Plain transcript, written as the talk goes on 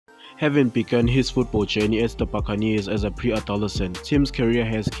Having begun his football journey at the Buccaneers as a pre-adolescent, Timm's career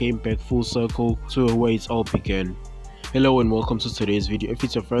has came back full circle to where it all began. Hello and welcome to today's video. If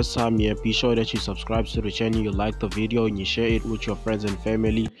it's your first time here, be sure that you subscribe to the channel, you like the video and you share it with your friends and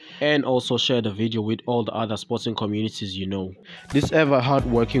family, and also share the video with all the other sporting communities you know. This ever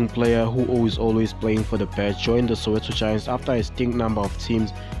hard-working player who is always playing for the badge joined the Soweto Giants after a stink number of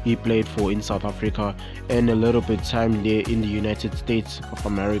teams he played for in South Africa and a little bit time there in the United States of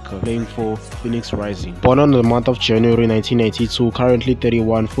America, playing for Phoenix Rising. Born on the month of January 1992, currently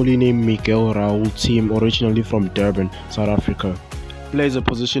 31, fully named Migael Timm, originally from Durban, South Africa. Plays a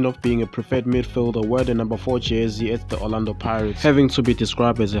position of being a preferred midfielder, wear the number 4 jersey at the Orlando Pirates. Having to be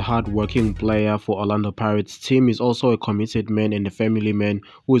described as a hard-working player for Orlando Pirates, Timm is also a committed man and a family man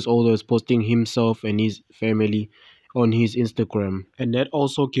who is always posting himself and his family on his Instagram, and that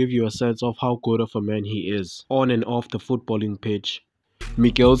also gives you a sense of how good of a man he is on and off the footballing pitch.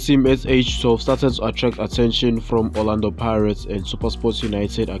 Migael Timm at age 12 started to attract attention from Orlando Pirates and SuperSport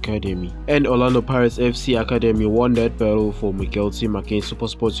United Academy, and Orlando Pirates FC Academy won that battle for Migael Timm against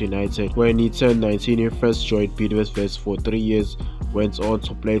SuperSport United. When he turned 19, he first joined Midfielder for 3 years, went on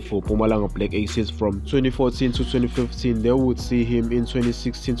to play for Mpumalanga Black Aces from 2014 to 2015. They would see him in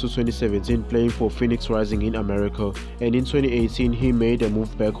 2016 to 2017 playing for Phoenix Rising in America, and in 2018 he made a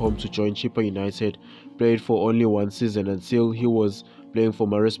move back home to join Chippa United. Played for only 1 season until he was playing for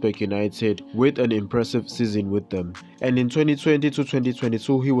Maritzburg United with an impressive season with them, and in 2020 to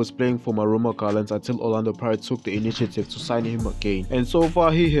 2022 he was playing for Maruma Gallants until Orlando Pirates took the initiative to sign him again, and so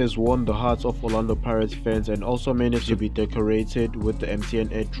far he has won the hearts of Orlando Pirates fans and also managed to be decorated with the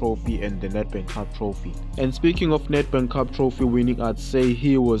MTN trophy and the Nedbank Cup trophy. And speaking of Nedbank Cup trophy winning, I'd say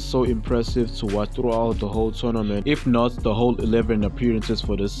he was so impressive to watch throughout the whole tournament, if not the whole 11 appearances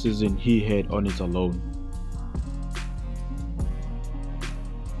for this season he had on it alone.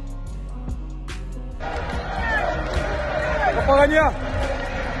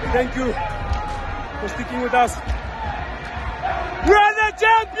 Thank you for sticking with us. We are the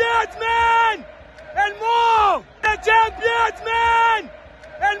champions, man! And more! The champions, man!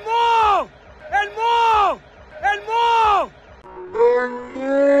 And more! And more! And more! And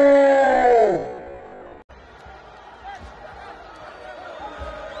more!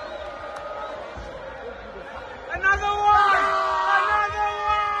 Another one! Another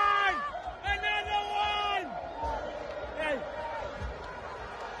one! Another one! Hey!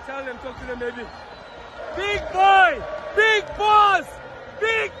 Tell them, talk to them, baby. Big boy! Big boss!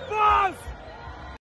 Big boss!